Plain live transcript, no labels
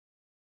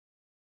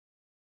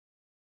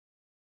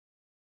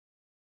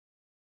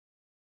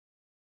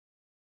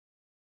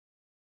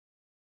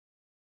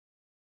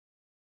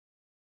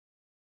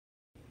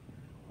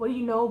What do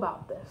you know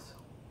about this?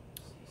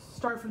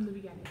 Start from the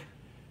beginning.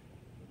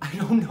 I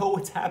don't know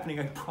what's happening,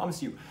 I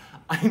promise you.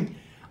 I'm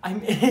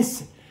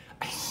innocent.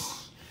 I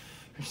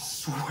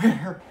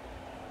swear.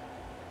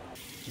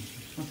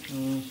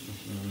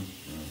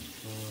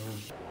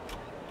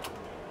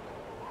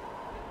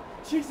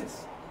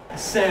 Jesus.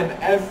 Sam,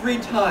 every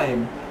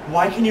time,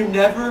 why can you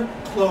never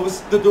close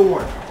the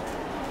door?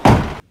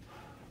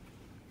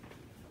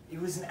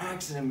 It was an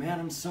accident, man,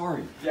 I'm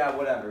sorry. Yeah,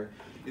 whatever.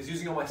 Is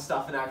using all my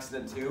stuff an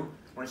accident too?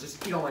 When it's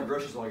just eat all my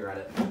groceries while you're at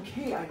it.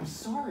 Okay, I'm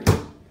sorry.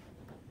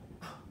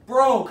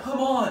 Bro, come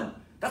on!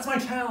 That's my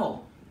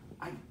towel!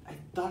 I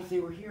thought if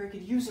they were here, I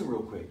could use it real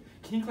quick.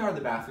 Can you clear out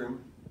the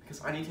bathroom?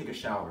 Because I need to take a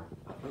shower.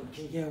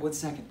 Okay, yeah, 1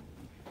 second.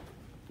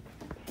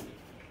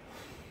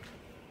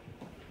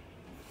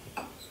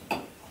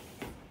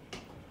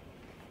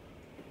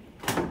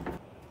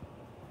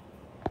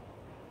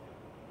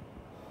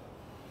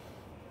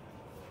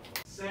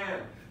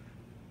 Sam!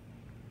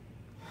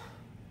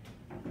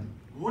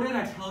 What did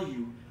I tell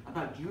you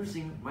about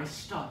using my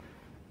stuff?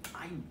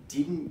 I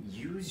didn't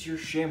use your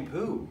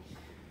shampoo.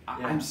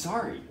 Yeah. I'm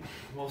sorry.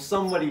 Well,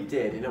 somebody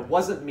did, and it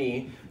wasn't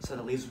me, so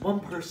that leaves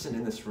one person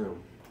in this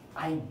room.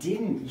 I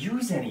didn't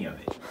use any of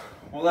it.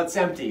 Well, that's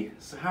empty,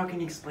 so how can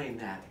you explain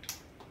that?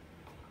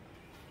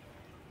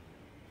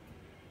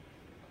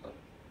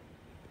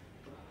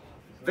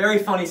 Very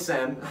funny,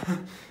 Sam.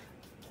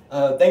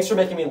 Thanks for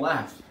making me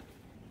laugh.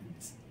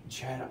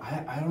 Chad,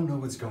 I don't know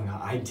what's going on.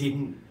 I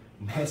didn't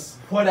mess.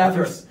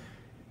 Whatever.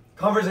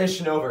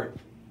 Conversation over.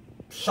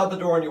 Shut the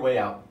door on your way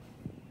out.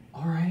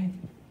 All right.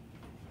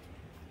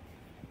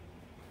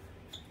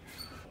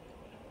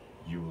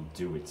 You will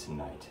do it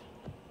tonight.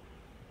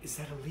 Is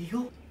that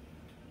illegal?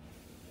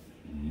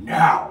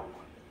 Now!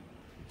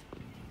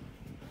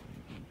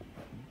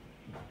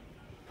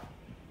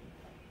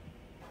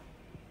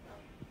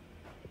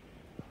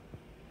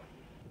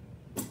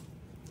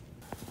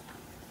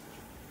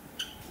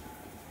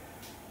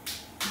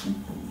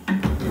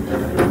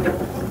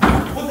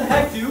 What the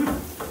heck, dude?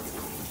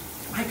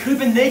 I could have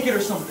been naked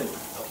or something.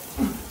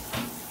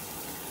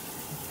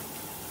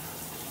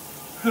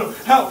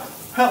 Help!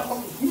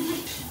 Help!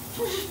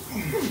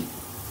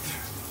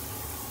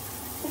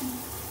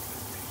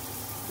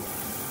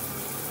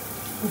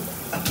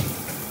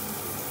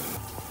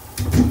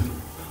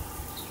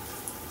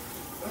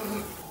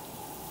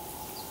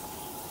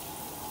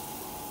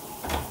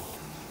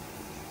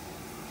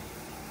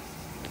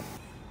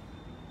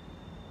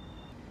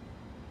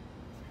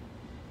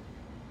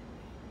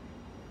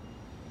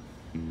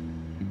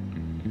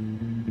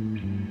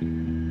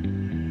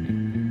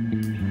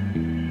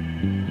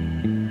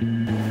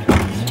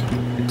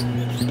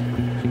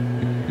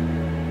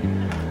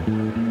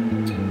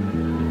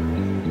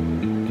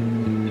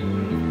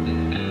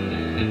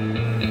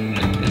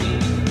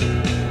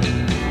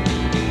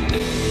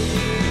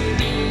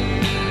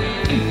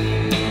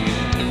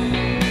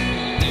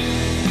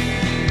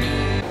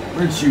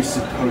 Weren't you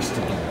supposed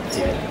to be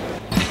dead?